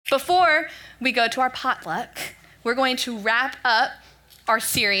Before we go to our potluck, we're going to wrap up our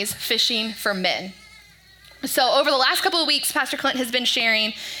series, Fishing for Men. So over the last couple of weeks, Pastor Clint has been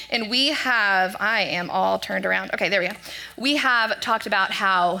sharing, and I am all turned around. Okay, there we go. We have talked about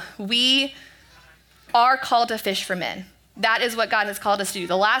how we are called to fish for men. That is what God has called us to do.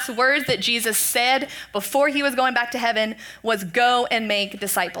 The last words that Jesus said before he was going back to heaven was go and make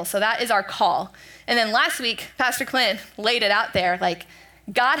disciples. So that is our call. And then last week, Pastor Clint laid it out there, like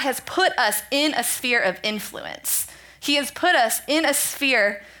God has put us in a sphere of influence. He has put us in a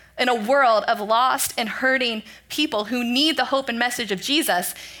sphere in a world of lost and hurting people who need the hope and message of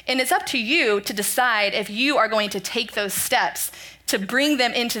Jesus. And it's up to you to decide if you are going to take those steps to bring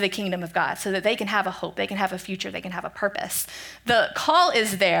them into the kingdom of God so that they can have a hope, they can have a future, they can have a purpose. The call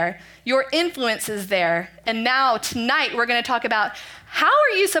is there, your influence is there, and now tonight we're gonna talk about how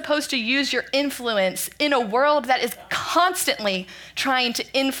are you supposed to use your influence in a world that is constantly trying to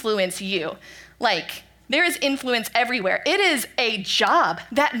influence you? Like, there is influence everywhere. It is a job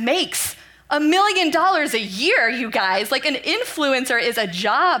that makes $1 million a year, you guys. Like an influencer is a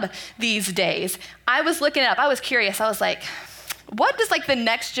job these days. I was looking it up, I was curious, I was like, what does like the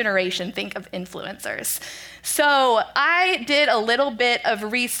next generation think of influencers? So I did a little bit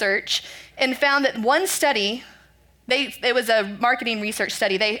of research and found that one study, it was a marketing research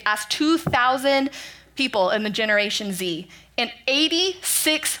study. They asked 2,000 people in the Generation Z, and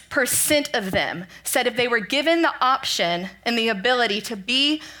 86% of them said if they were given the option and the ability to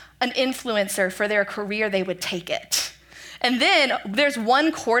be an influencer for their career, they would take it. And then there's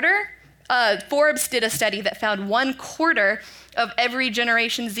 1/4, Forbes did a study that found 1/4 of every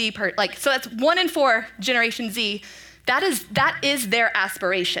Generation Z, so that's 1 in 4 Generation Z, that is their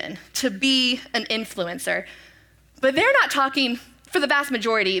aspiration, to be an influencer. But they're not talking, for the vast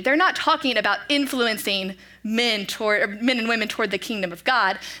majority, they're not talking about influencing men and women toward the kingdom of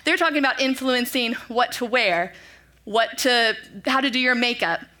God. They're talking about influencing what to wear, how to do your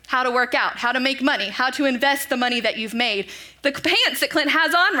makeup, how to work out, how to make money, how to invest the money that you've made. The pants that Clint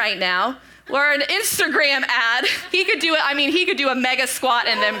has on right now were an Instagram ad. He could do a mega squat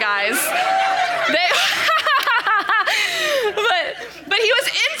in them, guys. But he was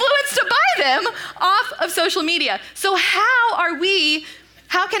influenced to buy them off of social media. So how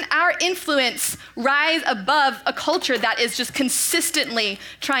can our influence rise above a culture that is just consistently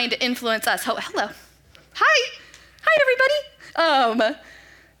trying to influence us? Oh, hello. Hi, everybody.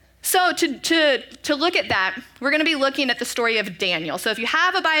 So to look at that, we're gonna be looking at the story of Daniel. So if you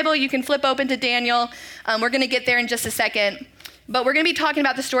have a Bible, you can flip open to Daniel. We're gonna get there in just a second. But we're gonna be talking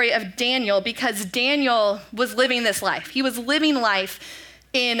about the story of Daniel because Daniel was living this life. He was living life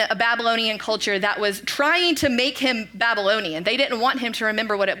in a Babylonian culture that was trying to make him Babylonian. They didn't want him to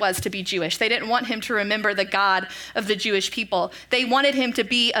remember what it was to be Jewish. They didn't want him to remember the God of the Jewish people. They wanted him to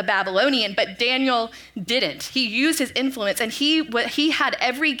be a Babylonian, but Daniel didn't. He used his influence, and he had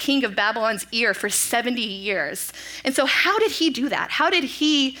every king of Babylon's ear for 70 years. And so how did he do that? How did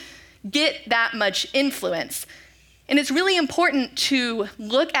he get that much influence? And it's really important to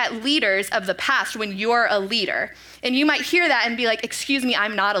look at leaders of the past when you're a leader. And you might hear that and be like, excuse me,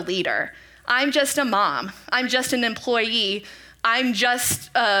 I'm not a leader. I'm just a mom. I'm just an employee. I'm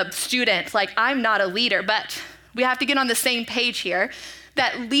just a student. Like, I'm not a leader. But we have to get on the same page here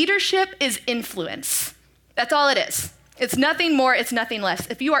that leadership is influence. That's all it is. It's nothing more, it's nothing less.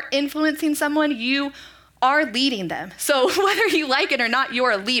 If you are influencing someone, you are leading them. So whether you like it or not,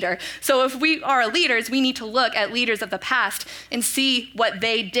 you're a leader. So if we are leaders, we need to look at leaders of the past and see what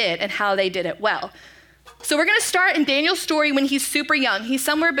they did and how they did it well. So we're gonna start in Daniel's story when he's super young. He's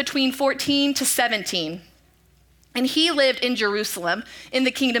somewhere between 14 to 17. And he lived in Jerusalem in the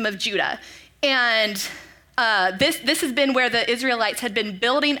kingdom of Judah. And this has been where the Israelites had been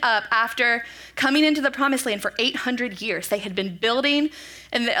building up after coming into the promised land for 800 years. They had been building,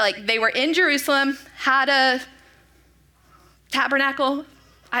 and they were in Jerusalem, had a tabernacle.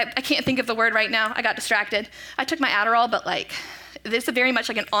 I can't think of the word right now. I got distracted. I took my Adderall, but this is very much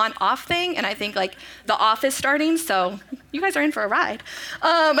like an on-off thing, and I think The Office starting, so you guys are in for a ride.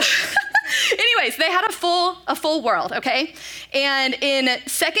 Anyways, they had a full world, okay? And in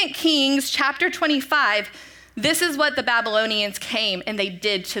 2 Kings chapter 25, this is what the Babylonians came and they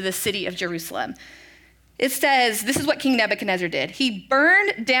did to the city of Jerusalem. It says, this is what King Nebuchadnezzar did. He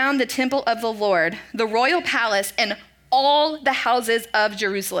burned down the temple of the Lord, the royal palace, and all the houses of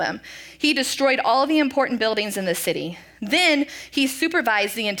Jerusalem. He destroyed all the important buildings in the city. Then he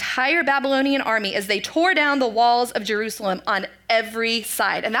supervised the entire Babylonian army as they tore down the walls of Jerusalem on every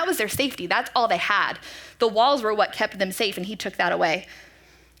side. And that was their safety. That's all they had. The walls were what kept them safe, and he took that away.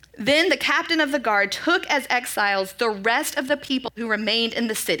 Then the captain of the guard took as exiles the rest of the people who remained in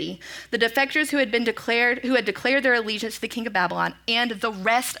the city, the defectors who had declared their allegiance to the king of Babylon, and the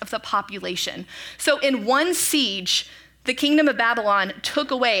rest of the population. So in one siege, the kingdom of Babylon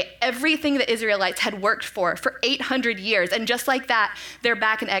took away everything the Israelites had worked for 800 years. And just like that, they're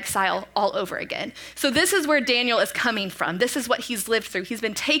back in exile all over again. So this is where Daniel is coming from. This is what he's lived through. He's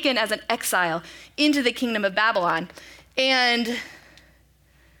been taken as an exile into the kingdom of Babylon. And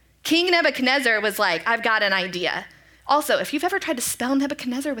King Nebuchadnezzar was like, I've got an idea. Also, if you've ever tried to spell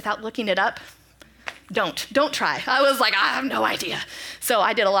Nebuchadnezzar without looking it up, don't try. I was like, I have no idea. So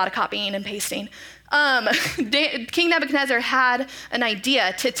I did a lot of copying and pasting. King Nebuchadnezzar had an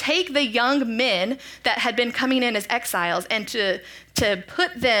idea to take the young men that had been coming in as exiles and to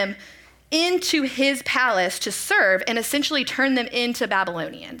put them into his palace to serve and essentially turn them into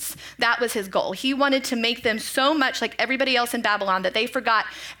Babylonians. That was his goal. He wanted to make them so much like everybody else in Babylon that they forgot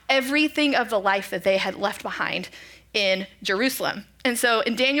everything of the life that they had left behind in Jerusalem. And so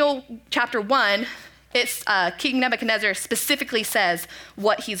in Daniel chapter 1, it's King Nebuchadnezzar specifically says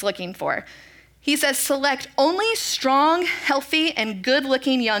what he's looking for. He says, select only strong, healthy, and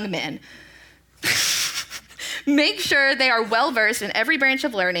good-looking young men. Make sure they are well-versed in every branch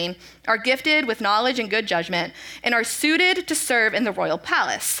of learning, are gifted with knowledge and good judgment, and are suited to serve in the royal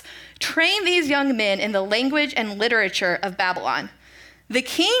palace. Train these young men in the language and literature of Babylon. The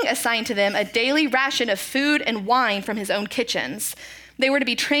king assigned to them a daily ration of food and wine from his own kitchens. They were to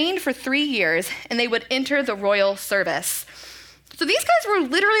be trained for 3 years, and they would enter the royal service. So these guys were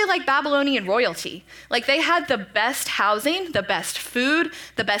literally like Babylonian royalty. Like they had the best housing, the best food,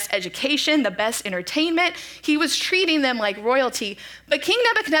 the best education, the best entertainment. He was treating them like royalty. But King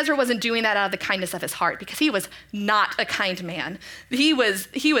Nebuchadnezzar wasn't doing that out of the kindness of his heart because he was not a kind man. He was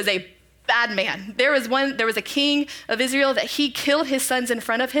a bad man. There was a king of Israel that he killed his sons in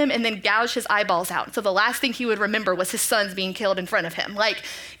front of him and then gouged his eyeballs out. So the last thing he would remember was his sons being killed in front of him. Like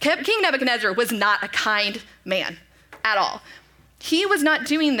King Nebuchadnezzar was not a kind man at all. He was not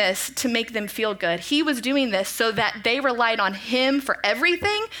doing this to make them feel good. He was doing this so that they relied on him for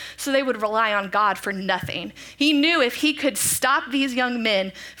everything, so they would rely on God for nothing. He knew if he could stop these young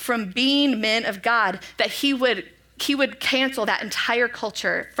men from being men of God, that he would cancel that entire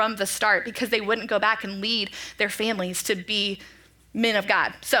culture from the start because they wouldn't go back and lead their families to be men of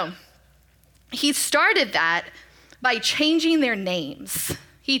God. So he started that by changing their names.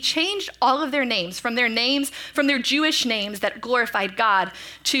 He changed all of their names, from their Jewish names that glorified God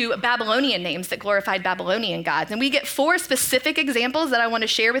to Babylonian names that glorified Babylonian gods. And we get 4 specific examples that I want to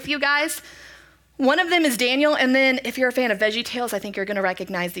share with you guys. One of them is Daniel, and then if you're a fan of VeggieTales, I think you're going to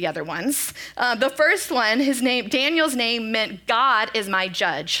recognize the other ones. The first one, Daniel's name meant God is my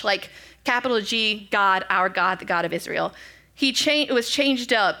judge, like capital G, God, our God, the God of Israel. It was changed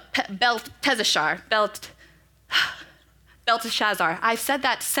to Belteshazzar. I said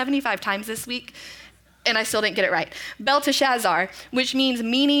that 75 times this week, and I still didn't get it right. Belteshazzar, which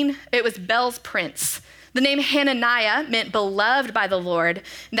meaning it was Bel's prince. The name Hananiah meant beloved by the Lord.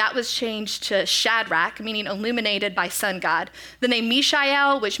 That was changed to Shadrach, meaning illuminated by sun God. The name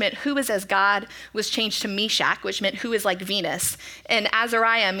Mishael, which meant who is as God, was changed to Meshach, which meant who is like Venus. And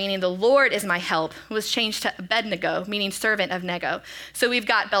Azariah, meaning the Lord is my help, was changed to Abednego, meaning servant of Nego. So we've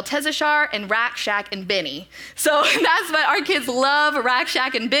got Belteshazzar and Rakshak and Benny. So that's what our kids love,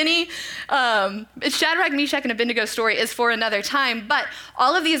 Rakshak and Benny. Shadrach, Meshach, and Abednego story is for another time, but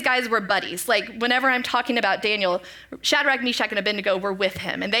all of these guys were buddies. Like whenever I'm talking about Daniel, Shadrach, Meshach, and Abednego were with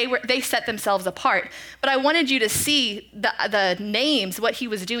him, and they set themselves apart. But I wanted you to see the names, what he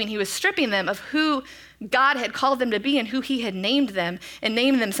was doing. He was stripping them of who God had called them to be and who he had named them, and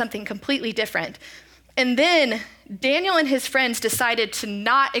named them something completely different. And then Daniel and his friends decided to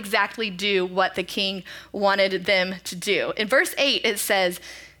not exactly do what the king wanted them to do. In verse 8, it says,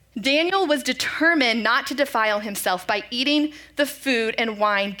 Daniel was determined not to defile himself by eating the food and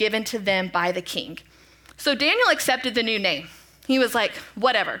wine given to them by the king. So Daniel accepted the new name. He was like,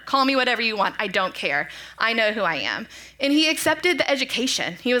 whatever, call me whatever you want. I don't care. I know who I am. And he accepted the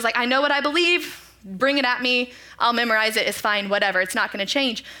education. He was like, I know what I believe. Bring it at me. I'll memorize it. It's fine, whatever. It's not going to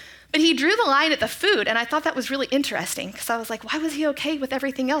change. But he drew the line at the food, and I thought that was really interesting because I was like, why was he okay with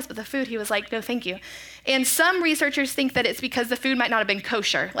everything else but the food? He was like, no, thank you. And some researchers think that it's because the food might not have been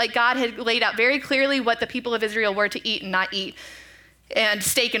kosher. Like God had laid out very clearly what the people of Israel were to eat and not eat, and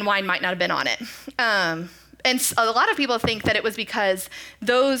steak and wine might not have been on it. And a lot of people think that it was because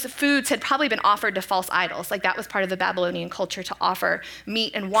those foods had probably been offered to false idols. Like that was part of the Babylonian culture, to offer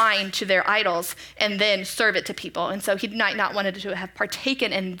meat and wine to their idols and then serve it to people. And so he might not wanted to have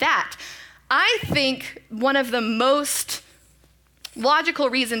partaken in that. I think one of the most logical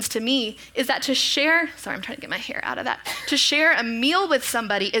reasons to me is that to share a meal with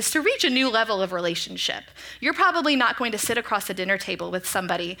somebody is to reach a new level of relationship. You're probably not going to sit across a dinner table with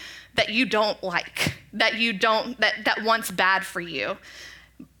somebody that you don't like, that wants bad for you.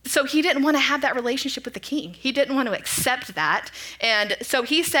 So he didn't want to have that relationship with the king. He didn't want to accept that. And so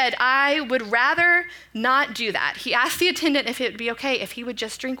he said, I would rather not do that. He asked the attendant if it would be okay if he would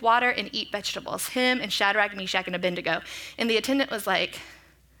just drink water and eat vegetables, him and Shadrach, Meshach, and Abednego. And the attendant was like,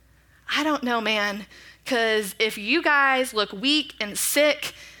 I don't know, man, because if you guys look weak and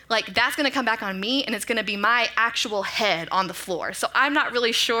sick, like that's gonna come back on me and it's gonna be my actual head on the floor. So I'm not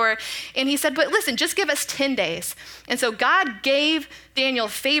really sure. And he said, but listen, just give us 10 days. And so God gave Daniel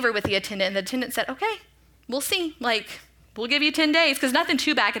favor with the attendant, and the attendant said, okay, we'll see. Like, we'll give you 10 days because nothing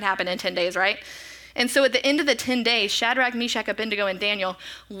too bad can happen in 10 days, right? And so at the end of the 10 days, Shadrach, Meshach, Abednego, and Daniel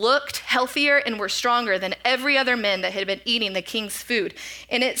looked healthier and were stronger than every other man that had been eating the king's food.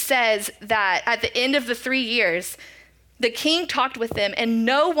 And it says that at the end of the 3 years, the king talked with them, and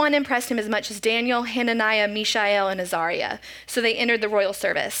no one impressed him as much as Daniel, Hananiah, Mishael, and Azariah. So they entered the royal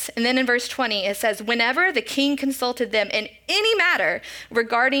service. And then in verse 20, it says, whenever the king consulted them in any matter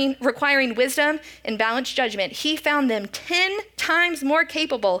requiring wisdom and balanced judgment, he found them 10 times more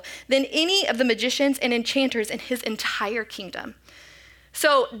capable than any of the magicians and enchanters in his entire kingdom.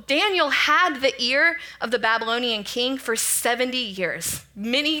 So Daniel had the ear of the Babylonian king for 70 years.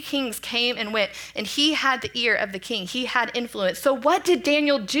 Many kings came and went, and he had the ear of the king. He had influence. So what did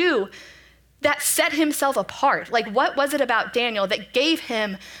Daniel do that set himself apart? Like, what was it about Daniel that gave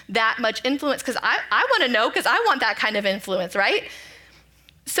him that much influence? Because I want to know, because I want that kind of influence, right?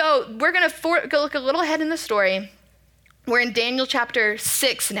 So we're going to go look a little ahead in the story. We're in Daniel chapter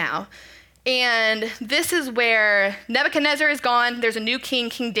 6 now. And this is where Nebuchadnezzar is gone. There's a new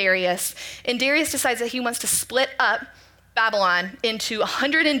king, King Darius. And Darius decides that he wants to split up Babylon into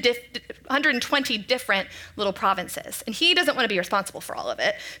 120 different little provinces. And he doesn't want to be responsible for all of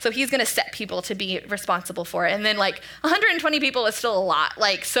it. So he's going to set people to be responsible for it. And then 120 people is still a lot.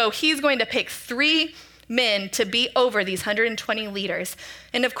 So he's going to pick 3 men to be over these 120 leaders.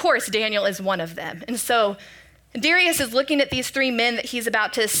 And of course, Daniel is one of them. And so Darius is looking at these 3 men that he's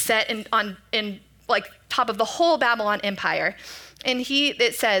about to set in top of the whole Babylon empire. And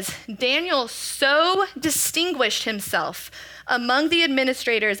it says, Daniel so distinguished himself among the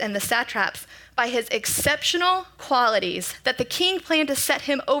administrators and the satraps by his exceptional qualities that the king planned to set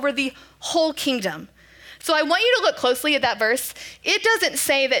him over the whole kingdom. So I want you to look closely at that verse. It doesn't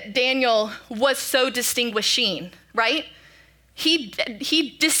say that Daniel was so distinguishing, right?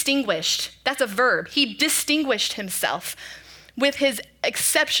 He distinguished, that's a verb. He distinguished himself with his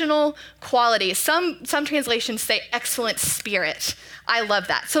exceptional qualities. Some translations say excellent spirit. I love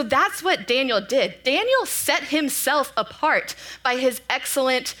that. So that's what Daniel did. Daniel set himself apart by his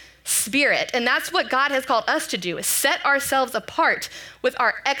excellent spirit. And that's what God has called us to do, is set ourselves apart with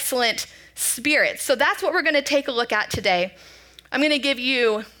our excellent spirit. So that's what we're going to take a look at today. I'm going to give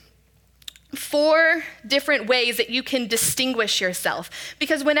you 4 different ways that you can distinguish yourself.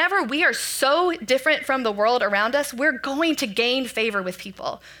 Because whenever we are so different from the world around us, we're going to gain favor with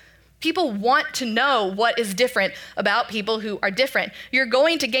people. People want to know what is different about people who are different. You're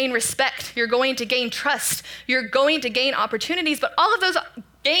going to gain respect. You're going to gain trust. You're going to gain opportunities, but all of those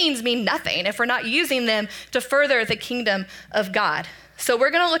gains mean nothing if we're not using them to further the kingdom of God. So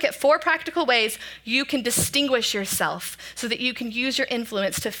we're going to look at 4 practical ways you can distinguish yourself so that you can use your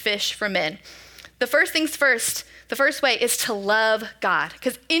influence to fish for men. The first things first, the first way is to love God,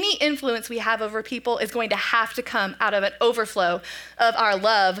 because any influence we have over people is going to have to come out of an overflow of our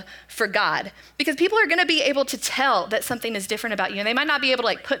love for God. Because people are going to be able to tell that something is different about you, and they might not be able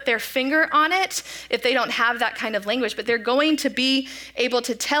to put their finger on it if they don't have that kind of language, but they're going to be able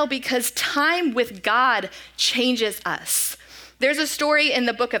to tell because time with God changes us. There's a story in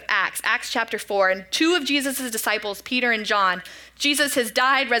the book of Acts chapter 4, and 2 of Jesus' disciples, Peter and John, Jesus has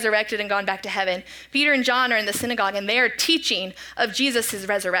died, resurrected, and gone back to heaven. Peter and John are in the synagogue, and they are teaching of Jesus'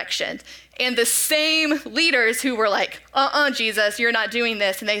 resurrection. And the same leaders who were like, Jesus, you're not doing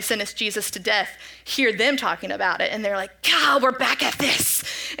this, and they sentenced Jesus to death, hear them talking about it, and they're like, God, we're back at this.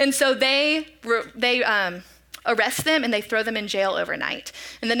 And so they arrest them and they throw them in jail overnight.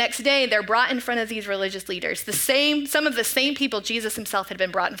 And the next day they're brought in front of these religious leaders, some of the same people Jesus himself had been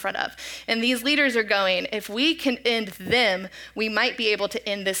brought in front of. And these leaders are going, if we can end them, we might be able to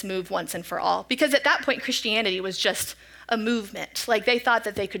end this move once and for all. Because at that point, Christianity was just a movement. They thought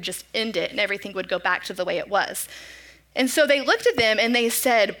that they could just end it and everything would go back to the way it was. And so they looked at them and they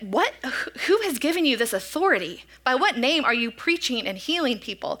said, who has given you this authority? By what name are you preaching and healing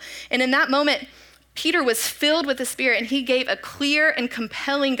people? And in that moment, Peter was filled with the Spirit, and he gave a clear and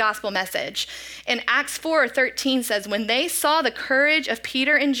compelling gospel message. And Acts 4:13 says, when they saw the courage of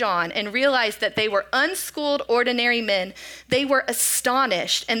Peter and John and realized that they were unschooled, ordinary men, they were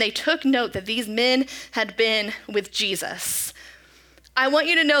astonished, and they took note that these men had been with Jesus. I want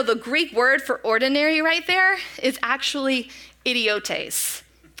you to know the Greek word for ordinary right there is actually idiotes.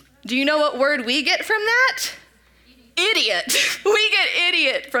 Do you know what word we get from that? Idiot. We get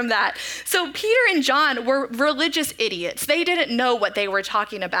idiot from that. So Peter and John were religious idiots. They didn't know what they were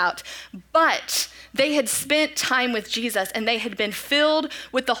talking about, but they had spent time with Jesus and they had been filled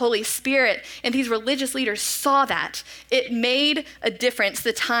with the Holy Spirit, and these religious leaders saw that. It made a difference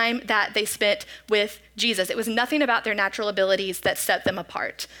the time that they spent with Jesus. It was nothing about their natural abilities that set them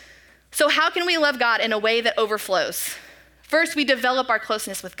apart. So how can we love God in a way that overflows? First, we develop our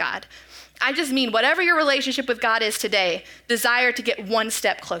closeness with God. I just mean whatever your relationship with God is today, desire to get one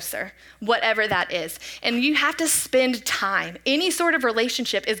step closer, whatever that is. And you have to spend time. Any sort of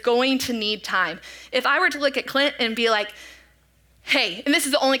relationship is going to need time. If I were to look at Clint and be like, hey, and this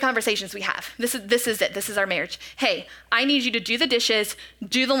is the only conversations we have. This is it. This is our marriage. Hey, I need you to do the dishes,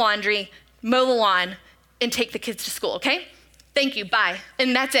 do the laundry, mow the lawn, and take the kids to school, okay? Thank you, bye.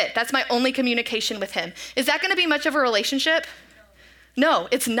 And that's it. That's my only communication with him. Is that gonna be much of a relationship? No,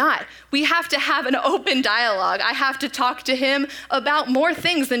 it's not. We have to have an open dialogue. I have to talk to him about more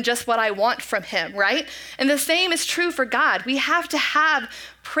things than just what I want from him, right? And the same is true for God. We have to have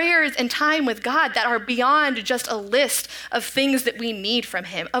prayers and time with God that are beyond just a list of things that we need from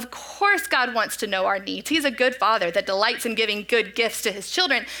him. Of course, God wants to know our needs. He's a good father that delights in giving good gifts to his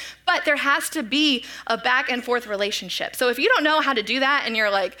children, but there has to be a back and forth relationship. So if you don't know how to do that and you're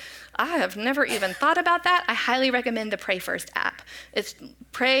like, I have never even thought about that, I highly recommend the Pray First app. It's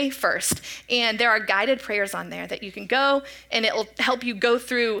Pray First. And there are guided prayers on there that you can go, and it will help you go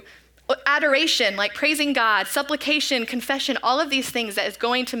through adoration, like praising God, supplication, confession, all of these things that is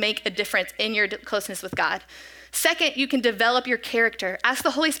going to make a difference in your closeness with God. Second, you can develop your character. Ask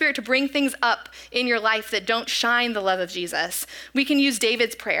the Holy Spirit to bring things up in your life that don't shine the love of Jesus. We can use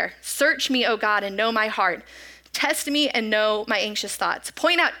David's prayer. Search me, O God, and know my heart. Test me and know my anxious thoughts.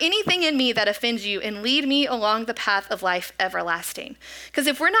 Point out anything in me that offends you and lead me along the path of life everlasting. Because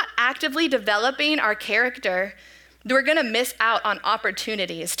if we're not actively developing our character, we're gonna miss out on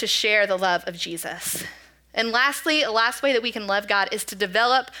opportunities to share the love of Jesus. And lastly, a last way that we can love God is to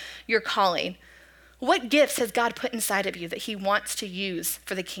develop your calling. What gifts has God put inside of you that he wants to use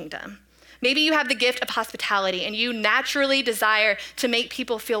for the kingdom? Maybe you have the gift of hospitality and you naturally desire to make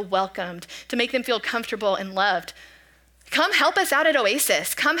people feel welcomed, to make them feel comfortable and loved. Come help us out at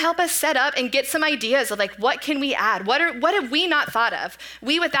Oasis. Come help us set up and get some ideas of like, what can we add? What have we not thought of?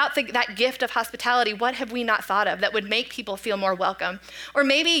 We, without that gift of hospitality, what have we not thought of that would make people feel more welcome? Or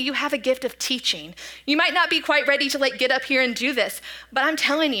maybe you have a gift of teaching. You might not be quite ready to like get up here and do this, but I'm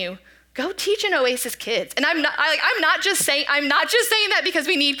telling you, go teach an Oasis kids. And I'm not just saying that because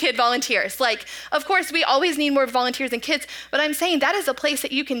we need kid volunteers. Like, of course, we always need more volunteers than kids, but I'm saying that is a place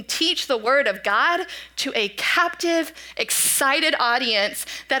that you can teach the word of God to a captive, excited audience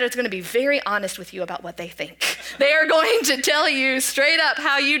that is going to be very honest with you about what they think. They are going to tell you straight up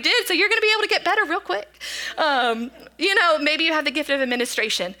how you did, so you're going to be able to get better real quick. Maybe you have the gift of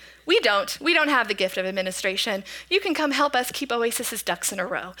administration. We don't have the gift of administration. You can come help us keep Oasis's ducks in a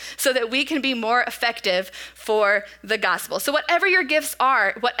row so that we can be more effective for the gospel. So whatever your gifts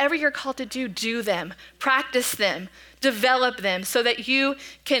are, whatever you're called to do, do them, practice them, develop them so that you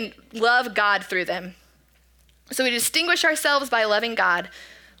can love God through them. So we distinguish ourselves by loving God.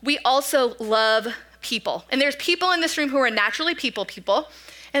 We also love people. And there's people in this room who are naturally people.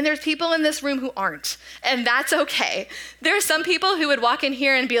 And there's people in this room who aren't, and that's okay. There are some people who would walk in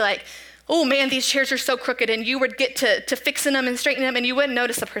here and be like, oh man, these chairs are so crooked, and you would get to fixing them and straightening them, and you wouldn't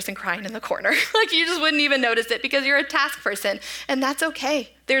notice the person crying in the corner. Like you just wouldn't even notice it because you're a task person, and that's okay.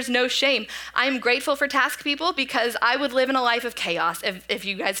 There's no shame. I'm grateful for task people because I would live in a life of chaos if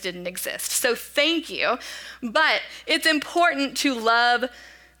you guys didn't exist. So thank you, but it's important to love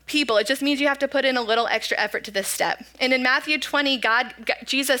people. It just means you have to put in a little extra effort to this step. And in Matthew 20,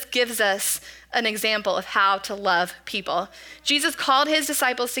 Jesus gives us an example of how to love people. Jesus called his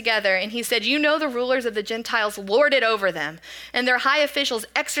disciples together and he said, you know the rulers of the Gentiles lord it over them, and their high officials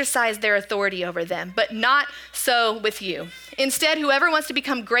exercise their authority over them, but not so with you. Instead, whoever wants to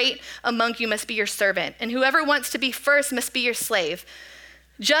become great among you must be your servant, and whoever wants to be first must be your slave.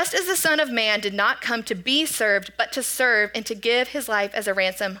 Just as the Son of Man did not come to be served, but to serve and to give his life as a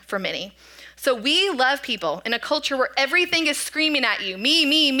ransom for many. So we love people in a culture where everything is screaming at you,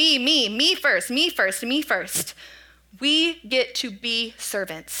 me first, me first, me first. We get to be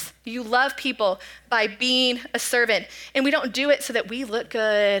servants. You love people by being a servant. And we don't do it so that we look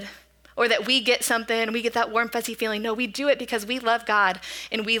good or that we get something, we get that warm, fuzzy feeling. No, we do it because we love God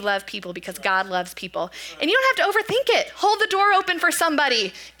and we love people because God loves people. And you don't have to overthink it. Hold the door open for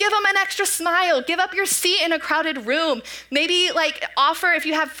somebody. Give them an extra smile. Give up your seat in a crowded room. Maybe offer, if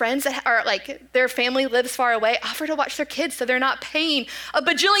you have friends that are their family lives far away, offer to watch their kids so they're not paying $1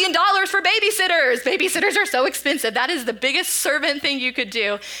 bajillion for babysitters. Babysitters are so expensive. That is the biggest servant thing you could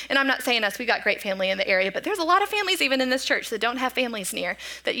do. And I'm not saying us, we got great family in the area, but there's a lot of families even in this church that don't have families near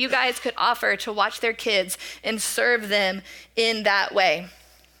that you guys could offer to watch their kids and serve them in that way.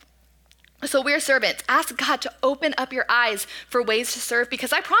 So we're servants. Ask God to open up your eyes for ways to serve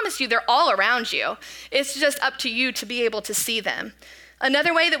because I promise you they're all around you. It's just up to you to be able to see them.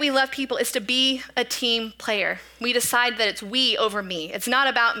 Another way that we love people is to be a team player. We decide that it's we over me. It's not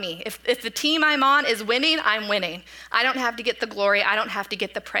about me. If the team I'm on is winning, I'm winning. I don't have to get the glory. I don't have to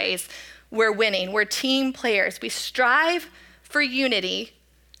get the praise. We're winning. We're team players. We strive for unity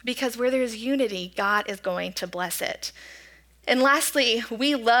because where there's unity, God is going to bless it. And lastly,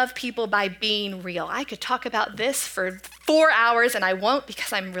 we love people by being real. I could talk about this for 4 hours and I won't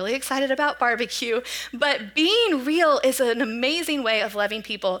because I'm really excited about barbecue, but being real is an amazing way of loving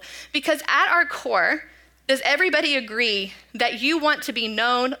people because at our core, does everybody agree that you want to be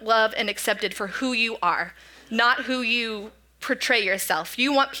known, loved, and accepted for who you are, not who you portray yourself?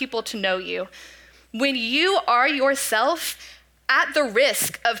 You want people to know you. When you are yourself, at the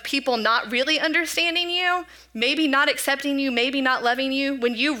risk of people not really understanding you, maybe not accepting you, maybe not loving you,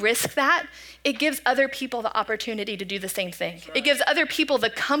 when you risk that, it gives other people the opportunity to do the same thing. Right. It gives other people the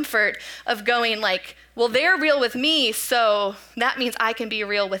comfort of going well, they're real with me, so that means I can be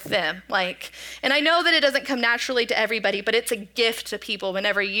real with them. And I know that it doesn't come naturally to everybody, but it's a gift to people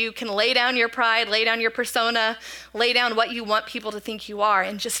whenever you can lay down your pride, lay down your persona, lay down what you want people to think you are,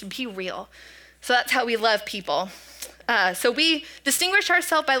 and just be real. So that's how we love people. So we distinguish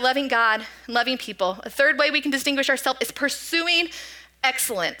ourselves by loving God and loving people. A third way we can distinguish ourselves is pursuing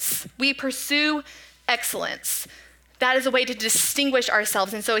excellence. We pursue excellence. That is a way to distinguish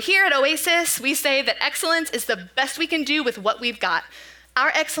ourselves. And so here at Oasis, we say that excellence is the best we can do with what we've got.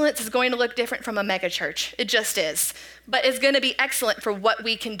 Our excellence is going to look different from a megachurch. It just is. But it's going to be excellent for what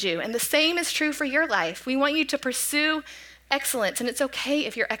we can do. And the same is true for your life. We want you to pursue excellence, and it's okay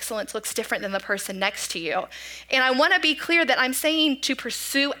if your excellence looks different than the person next to you. And I want to be clear that I'm saying to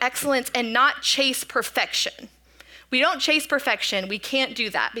pursue excellence and not chase perfection. We don't chase perfection. We can't do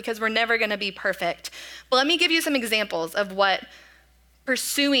that because we're never going to be perfect. But let me give you some examples of what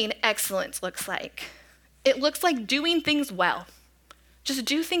pursuing excellence looks like. It looks like doing things well. Just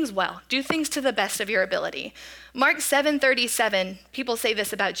do things well. Do things to the best of your ability. Mark 7:37, people say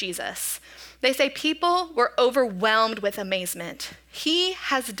this about Jesus. They say people were overwhelmed with amazement. He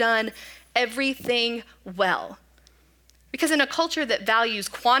has done everything well. Because in a culture that values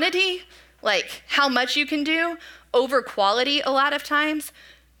quantity, how much you can do, over quality a lot of times,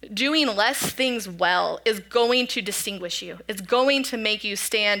 doing less things well is going to distinguish you. It's going to make you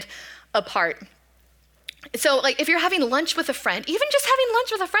stand apart. So if you're having lunch with a friend, even just having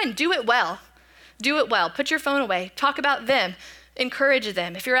lunch with a friend, do it well. Do it well. Put your phone away. Talk about them. Encourage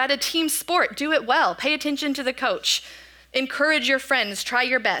them. If you're at a team sport, do it well. Pay attention to the coach. Encourage your friends. Try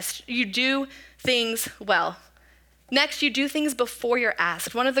your best. You do things well. Next, you do things before you're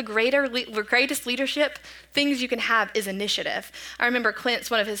asked. One of the greatest leadership things you can have is initiative. I remember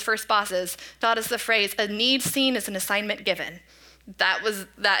Clint's, one of his first bosses, taught us the phrase, a need seen is an assignment given. That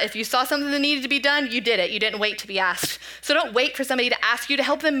if you saw something that needed to be done, you did it. You didn't wait to be asked. So don't wait for somebody to ask you to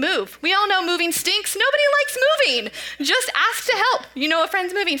help them move. We all know moving stinks. Nobody likes moving. Just ask to help. You know a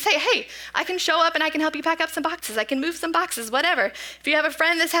friend's moving. Say, hey, I can show up and I can help you pack up some boxes. I can move some boxes, whatever. If you have a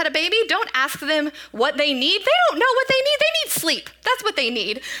friend that's had a baby, don't ask them what they need. They don't know what they need. They need sleep. That's what they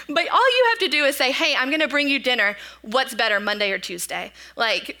need. But all you have to do is say, hey, I'm going to bring you dinner. What's better, Monday or Tuesday?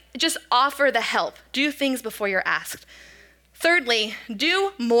 Just offer the help. Do things before you're asked. Thirdly,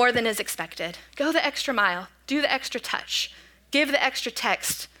 do more than is expected. Go the extra mile. Do the extra touch. Give the extra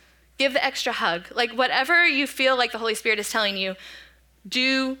text. Give the extra hug. Whatever you feel like the Holy Spirit is telling you,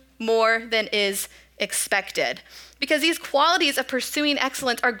 do more than is expected. Because these qualities of pursuing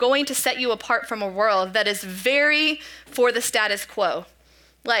excellence are going to set you apart from a world that is very for the status quo.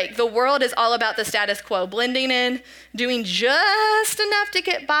 The world is all about the status quo, blending in, doing just enough to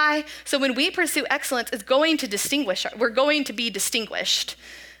get by. So when we pursue excellence, it's going to distinguish. We're going to be distinguished.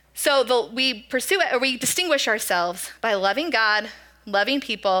 So we distinguish ourselves by loving God, loving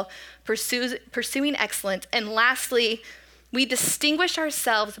people, pursuing excellence. And lastly, we distinguish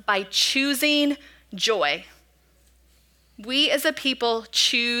ourselves by choosing joy. We as a people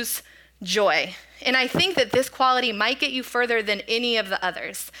choose joy. And I think that this quality might get you further than any of the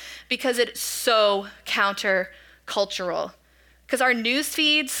others because it's so counter-cultural. Because our news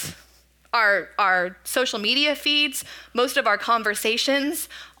feeds, our social media feeds, most of our conversations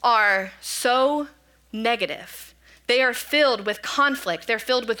are so negative. They are filled with conflict. They're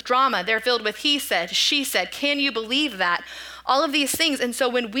filled with drama. They're filled with he said, she said, can you believe that? All of these things. And so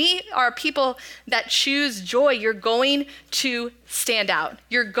when we are people that choose joy, you're going to stand out.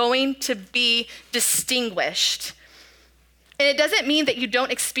 You're going to be distinguished. And it doesn't mean that you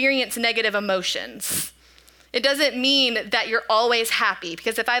don't experience negative emotions. It doesn't mean that you're always happy,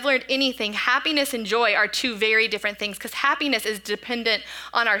 because if I've learned anything, happiness and joy are two very different things, because happiness is dependent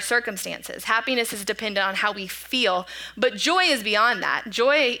on our circumstances. Happiness is dependent on how we feel, but joy is beyond that.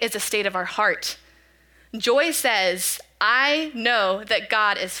 Joy is a state of our heart. Joy says, I know that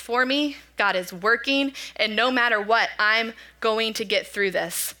God is for me, God is working, and no matter what, I'm going to get through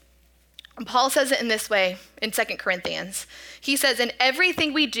this. And Paul says it in this way in 2 Corinthians. He says, in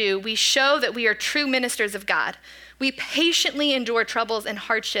everything we do, we show that we are true ministers of God. We patiently endure troubles and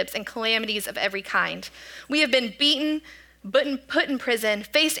hardships and calamities of every kind. We have been beaten, put in prison,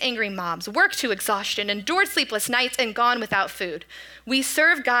 faced angry mobs, worked to exhaustion, endured sleepless nights, and gone without food. We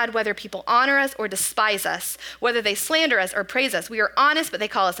serve God whether people honor us or despise us, whether they slander us or praise us. We are honest, but they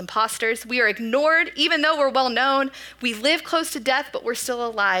call us imposters. We are ignored, even though we're well known. We live close to death, but we're still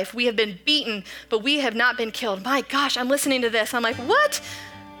alive. We have been beaten, but we have not been killed. My gosh, I'm listening to this. I'm like, what?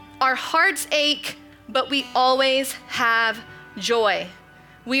 Our hearts ache, but we always have joy.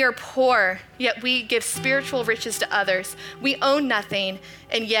 We are poor, yet we give spiritual riches to others. We own nothing,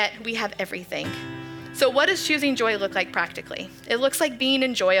 and yet we have everything. So what does choosing joy look like practically? It looks like being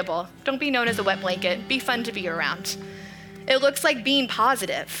enjoyable. Don't be known as a wet blanket. Be fun to be around. It looks like being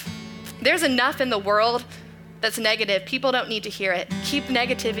positive. There's enough in the world that's negative. People don't need to hear it. Keep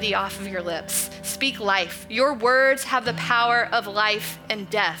negativity off of your lips. Speak life. Your words have the power of life and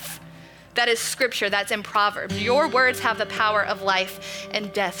death. That is scripture, that's in Proverbs. Your words have the power of life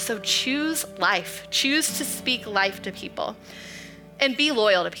and death. So choose life. Choose to speak life to people. And be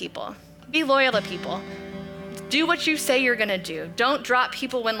loyal to people. Be loyal to people. Do what you say you're gonna do. Don't drop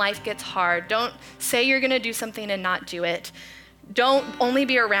people when life gets hard. Don't say you're gonna do something and not do it. Don't only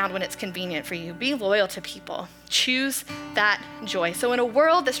be around when it's convenient for you. Be loyal to people. Choose that joy. So in a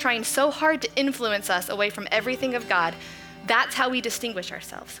world that's trying so hard to influence us away from everything of God, that's how we distinguish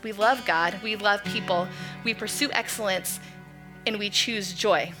ourselves. We love God, we love people, we pursue excellence, and we choose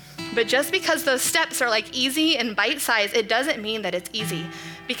joy. But just because those steps are like easy and bite-sized, it doesn't mean that it's easy,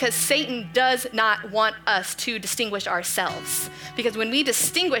 because Satan does not want us to distinguish ourselves. Because when we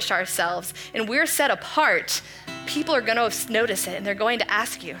distinguish ourselves and we're set apart, people are gonna notice it and they're going to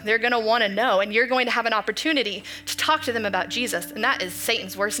ask you. They're gonna wanna know, and you're going to have an opportunity to talk to them about Jesus. And that is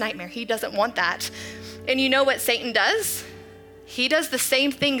Satan's worst nightmare. He doesn't want that. And you know what Satan does? He does the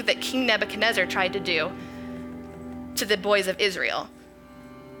same thing that King Nebuchadnezzar tried to do to the boys of Israel.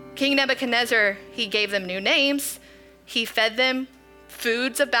 King Nebuchadnezzar, he gave them new names, he fed them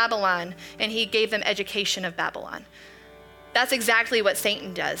foods of Babylon, and he gave them education of Babylon. That's exactly what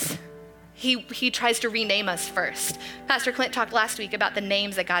Satan does. He tries to rename us first. Pastor Clint talked last week about the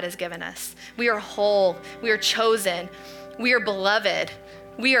names that God has given us. We are whole, we are chosen, we are beloved,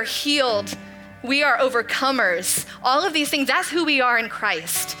 we are healed, we are overcomers. All of these things, that's who we are in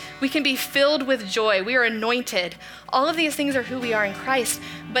Christ. We can be filled with joy. We are anointed. All of these things are who we are in Christ.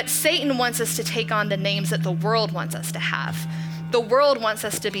 But Satan wants us to take on the names that the world wants us to have. The world wants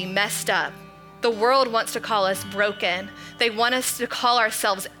us to be messed up. The world wants to call us broken. They want us to call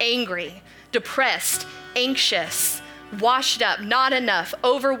ourselves angry, depressed, anxious, washed up, not enough,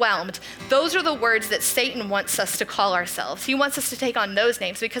 overwhelmed. Those are the words that Satan wants us to call ourselves. He wants us to take on those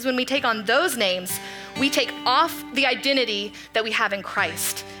names, because when we take on those names, we take off the identity that we have in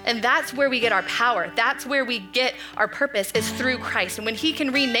Christ. And that's where we get our power. That's where we get our purpose, is through Christ. And when he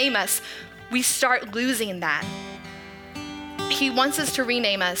can rename us, we start losing that. He wants us to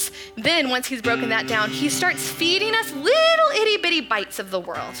rename us. Then once he's broken that down, he starts feeding us little itty bitty bites of the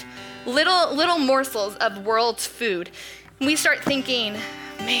world. Little morsels of world's food. And we start thinking,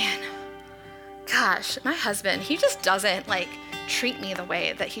 man, gosh, my husband, he just doesn't treat me the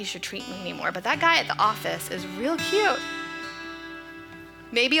way that he should treat me anymore. But that guy at the office is real cute.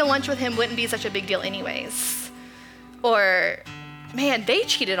 Maybe a lunch with him wouldn't be such a big deal anyways. Or, man, they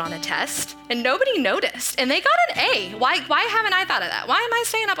cheated on a test and nobody noticed and they got an A. Why haven't I thought of that? Why am I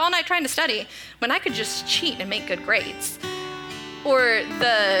staying up all night trying to study when I could just cheat and make good grades? Or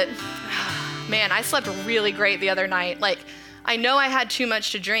man, I slept really great the other night. I I know I had too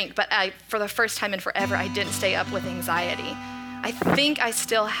much to drink, but for the first time in forever, I didn't stay up with anxiety. I think I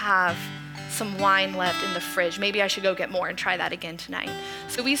still have some wine left in the fridge. Maybe I should go get more and try that again tonight.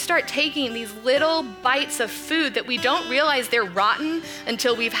 So we start taking these little bites of food that we don't realize they're rotten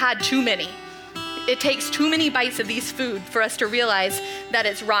until we've had too many. It takes too many bites of these food for us to realize that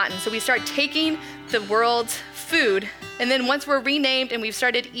it's rotten. So we start taking the world's food, and then once we're renamed and we've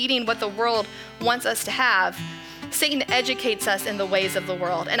started eating what the world wants us to have, Satan educates us in the ways of the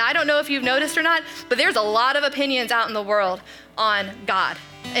world. And I don't know if you've noticed or not, but there's a lot of opinions out in the world on God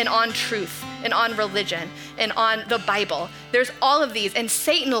and on truth and on religion and on the Bible. There's all of these, and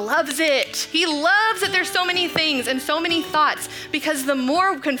Satan loves it. He loves that there's so many things and so many thoughts, because the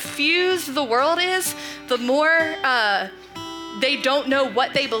more confused the world is, the more they don't know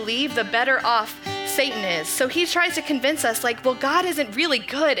what they believe, the better off Satan is. So he tries to convince us like, well, God isn't really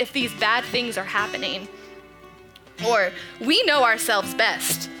good if these bad things are happening. Or we know ourselves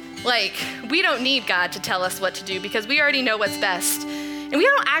best. Like, we don't need God to tell us what to do because we already know what's best. And we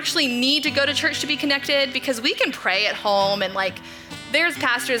don't actually need to go to church to be connected because we can pray at home, and like, there's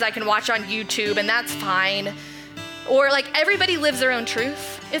pastors I can watch on YouTube and that's fine. Or like, everybody lives their own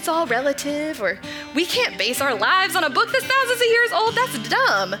truth. It's all relative. Or we can't base our lives on a book that's thousands of years old. That's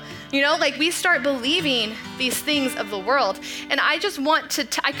dumb. You know, like, we start believing these things of the world. And I just want to,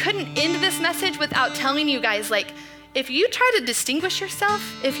 I couldn't end this message without telling you guys, like, if you try to distinguish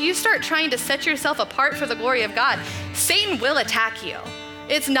yourself, if you start trying to set yourself apart for the glory of God, Satan will attack you.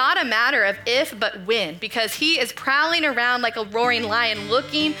 It's not a matter of if, but when, because he is prowling around like a roaring lion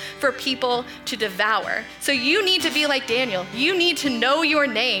looking for people to devour. So you need to be like Daniel. You need to know your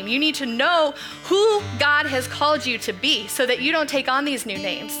name. You need to know who God has called you to be so that you don't take on these new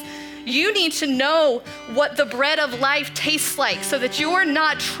names. You need to know what the bread of life tastes like so that you're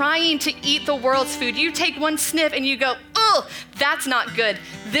not trying to eat the world's food. You take one sniff and you go, oh, that's not good.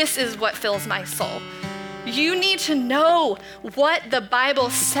 This is what fills my soul. You need to know what the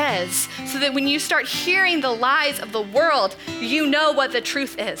Bible says so that when you start hearing the lies of the world, you know what the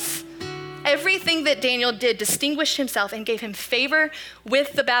truth is. Everything that Daniel did distinguished himself and gave him favor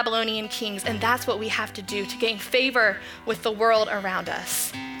with the Babylonian kings, and that's what we have to do to gain favor with the world around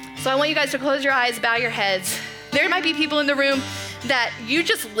us. So I want you guys to close your eyes, bow your heads. There might be people in the room that you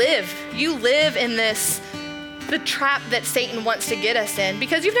just live. You live in the trap that Satan wants to get us in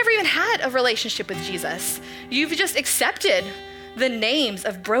because you've never even had a relationship with Jesus. You've just accepted the names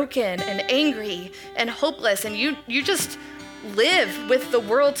of broken and angry and hopeless, and you just live with the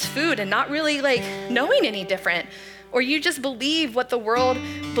world's food and not really like knowing any different. Or you just believe what the world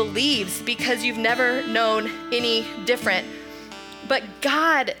believes because you've never known any different. But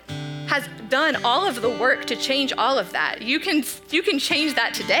God has done all of the work to change all of that. You can change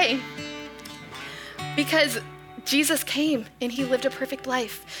that today because Jesus came and he lived a perfect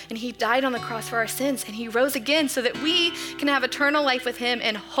life and he died on the cross for our sins and he rose again so that we can have eternal life with him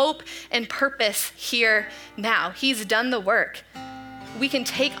and hope and purpose here now. He's done the work. We can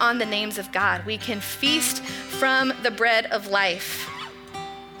take on the names of God. We can feast from the bread of life.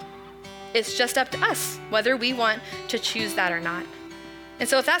 It's just up to us whether we want to choose that or not. And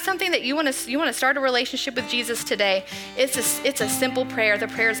so if that's something that you want to start a relationship with Jesus today, it's a simple prayer. The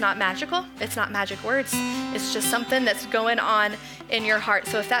prayer is not magical. It's not magic words. It's just something that's going on in your heart.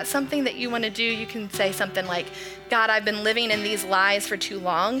 So if that's something that you want to do, you can say something like, God, I've been living in these lies for too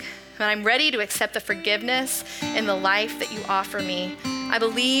long, and I'm ready to accept the forgiveness and the life that you offer me. I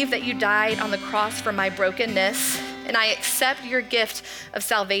believe that you died on the cross for my brokenness, and I accept your gift of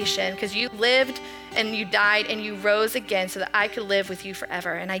salvation because you lived and you died and you rose again so that I could live with you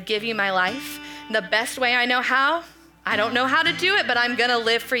forever. And I give you my life the best way I know how. I don't know how to do it, but I'm gonna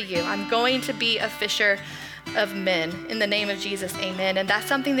live for you. I'm going to be a fisher of men. In the name of Jesus, amen. And that's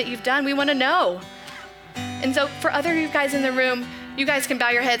something that you've done. We wanna know. And so for other of you guys in the room, you guys can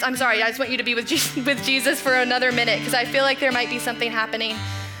bow your heads. I'm sorry, I just want you to be with Jesus for another minute because I feel like there might be something happening.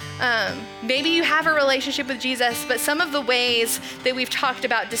 Maybe you have a relationship with Jesus, but some of the ways that we've talked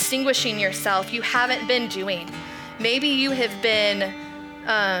about distinguishing yourself, you haven't been doing. Maybe you have been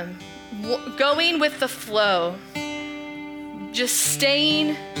going with the flow, just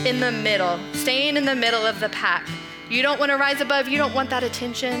staying in the middle of the pack. You don't want to rise above. You don't want that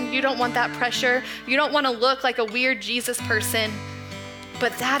attention. You don't want that pressure. You don't want to look like a weird Jesus person.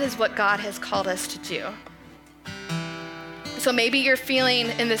 But that is what God has called us to do. So maybe you're feeling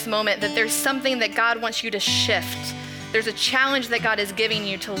in this moment that there's something that God wants you to shift. There's a challenge that God is giving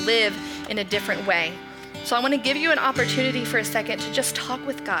you to live in a different way. So I want to give you an opportunity for a second to just talk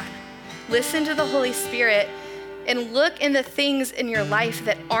with God. Listen to the Holy Spirit and look in the things in your life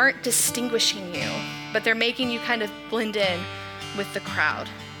that aren't distinguishing you, but they're making you kind of blend in with the crowd.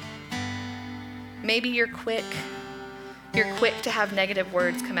 Maybe you're quick to have negative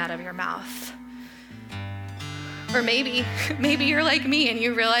words come out of your mouth. Or maybe you're like me and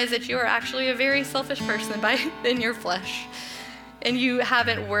you realize that you are actually a very selfish person in your flesh, and you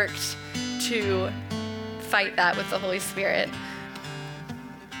haven't worked to fight that with the Holy Spirit.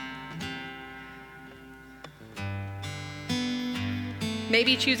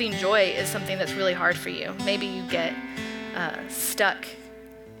 Maybe choosing joy is something that's really hard for you. Maybe you get stuck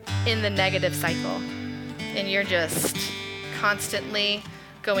in the negative cycle and you're just constantly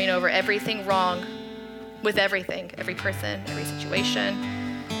going over everything wrong with everything, every person, every situation.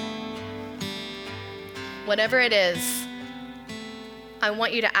 Whatever it is, I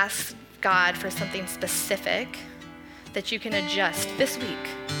want you to ask God for something specific that you can adjust this week.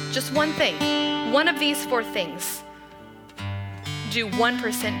 Just one thing, one of these 4 things. Do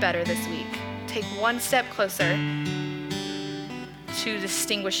 1% better this week. Take one step closer to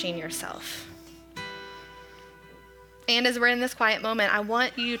distinguishing yourself. And as we're in this quiet moment, I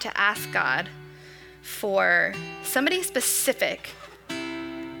want you to ask God for somebody specific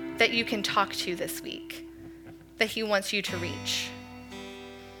that you can talk to this week, that he wants you to reach.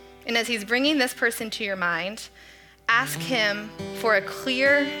 And as he's bringing this person to your mind, ask him for a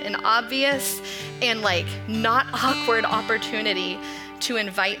clear and obvious and not awkward opportunity to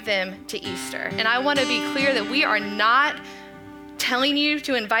invite them to Easter. And I want to be clear that we are not telling you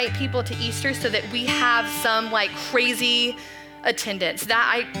to invite people to Easter so that we have some crazy attendance. That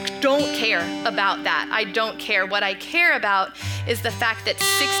I don't care about that. I don't care. What I care about is the fact that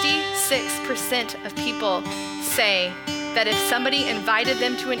 66% of people say that if somebody invited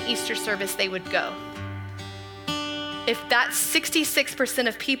them to an Easter service, they would go. If that 66%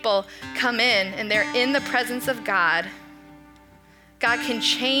 of people come in and they're in the presence of God, God can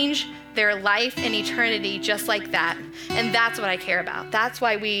change their life and eternity just like that. And that's what I care about. That's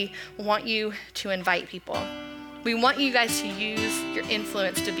why we want you to invite people. We want you guys to use your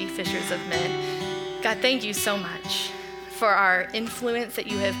influence to be fishers of men. God, thank you so much for our influence that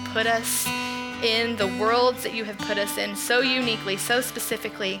you have put us in, the worlds that you have put us in so uniquely, so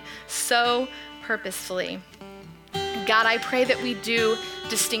specifically, so purposefully. God, I pray that we do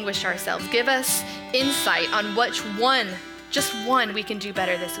distinguish ourselves. Give us insight on which one, just one, we can do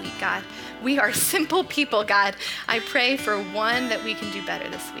better this week, God. We are simple people, God. I pray for one that we can do better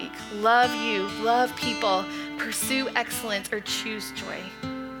this week. Love you, love people, pursue excellence, or choose joy.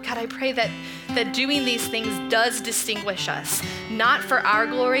 God, I pray that doing these things does distinguish us, not for our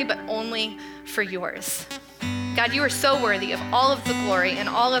glory, but only for yours. God, you are so worthy of all of the glory and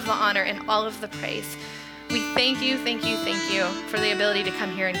all of the honor and all of the praise. We thank you for the ability to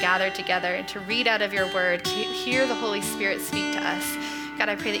come here and gather together and to read out of your word, to hear the Holy Spirit speak to us. God,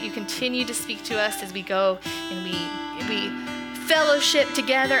 I pray that you continue to speak to us as we go and we fellowship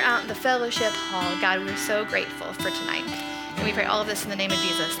together out in the fellowship hall. God, we're so grateful for tonight. And we pray all of this in the name of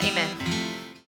Jesus. Amen.